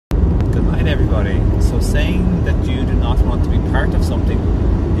everybody. So saying that you do not want to be part of something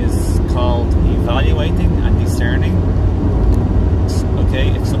is called evaluating and discerning. Okay,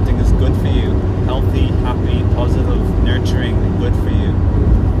 if something is good for you, healthy, happy, positive, nurturing, and good for you.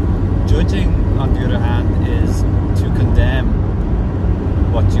 Judging, on the other hand, is to condemn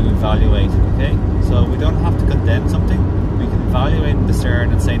what you evaluate. Okay, so we don't have to condemn something. We can evaluate and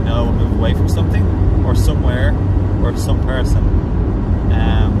discern and say no and move away from something or somewhere or some person.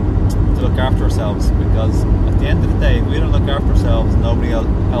 To look after ourselves, because at the end of the day, if we don't look after ourselves, nobody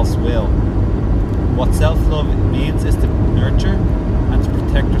else will. What self-love means is to nurture and to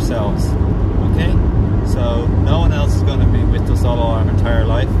protect ourselves. Okay, so no one else is going to be with us all our entire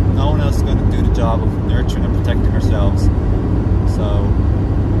life. No one else is going to do the job of nurturing and protecting ourselves. So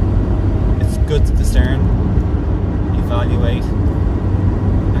it's good to discern, evaluate,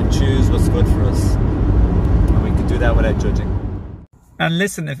 and choose what's good for us, and we can do that without judging. And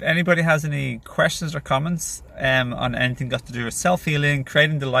listen, if anybody has any questions or comments on anything got to do with self-healing,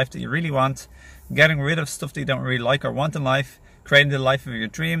 creating the life that you really want, getting rid of stuff that you don't really like or want in life, creating the life of your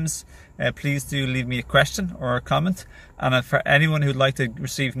dreams, please do leave me a question or a comment. And for anyone who'd like to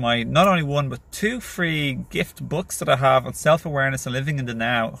receive my not only one but 2 free gift books that I have on self-awareness and living in the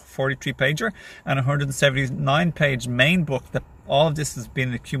now, 43 pager, and a 179 page main book, that all of this has been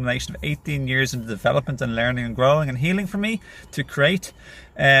an accumulation of 18 years in development and learning and growing and healing for me to create.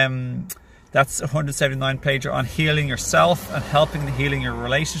 That's a 179 pager on healing yourself and helping to healing your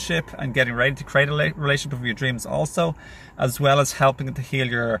relationship and getting ready to create a relationship of your dreams also, as well as helping to heal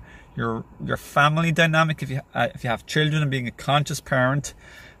your family dynamic if you have children and being a conscious parent,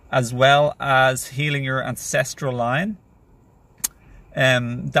 as well as healing your ancestral line.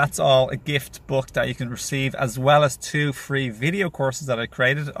 That's all a gift book that you can receive, as well as 2 free video courses that I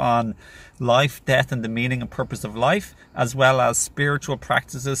created on life, death, and the meaning and purpose of life, as well as spiritual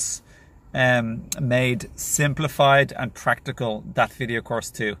practices made simplified and practical, that video course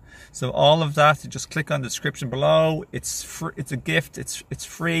too. So all of that, you just click on the description below. It's free, it's a gift, it's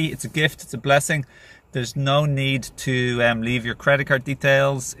free, it's a gift, it's a blessing. There's no need to leave your credit card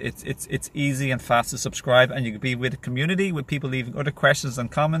details. It's easy and fast to subscribe, and you can be with a community with people leaving other questions and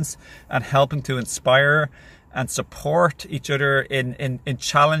comments and helping to inspire and support each other in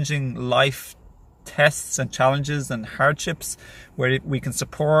challenging life tests and challenges and hardships, where we can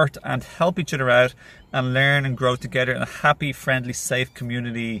support and help each other out and learn and grow together in a happy, friendly, safe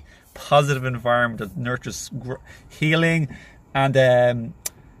community, positive environment that nurtures healing and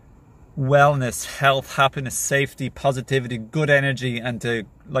wellness, health, happiness, safety, positivity, good energy, and to,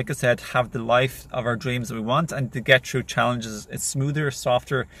 like I said, have the life of our dreams that we want, and to get through challenges. It's smoother,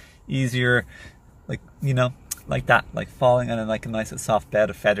 softer, easier, like, you know, like that, like falling on like a nice soft bed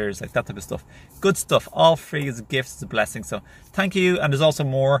of feathers, like that type of stuff. Good stuff, all free as a gift, it's a blessing. So thank you. And there's also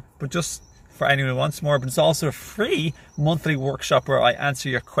more, but just for anyone who wants more, but it's also a free monthly workshop where I answer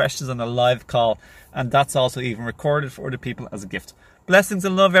your questions on a live call, and that's also even recorded for other people as a gift. Blessings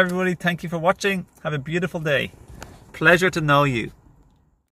and love, everybody. Thank you for watching. Have a beautiful day. Pleasure to know you.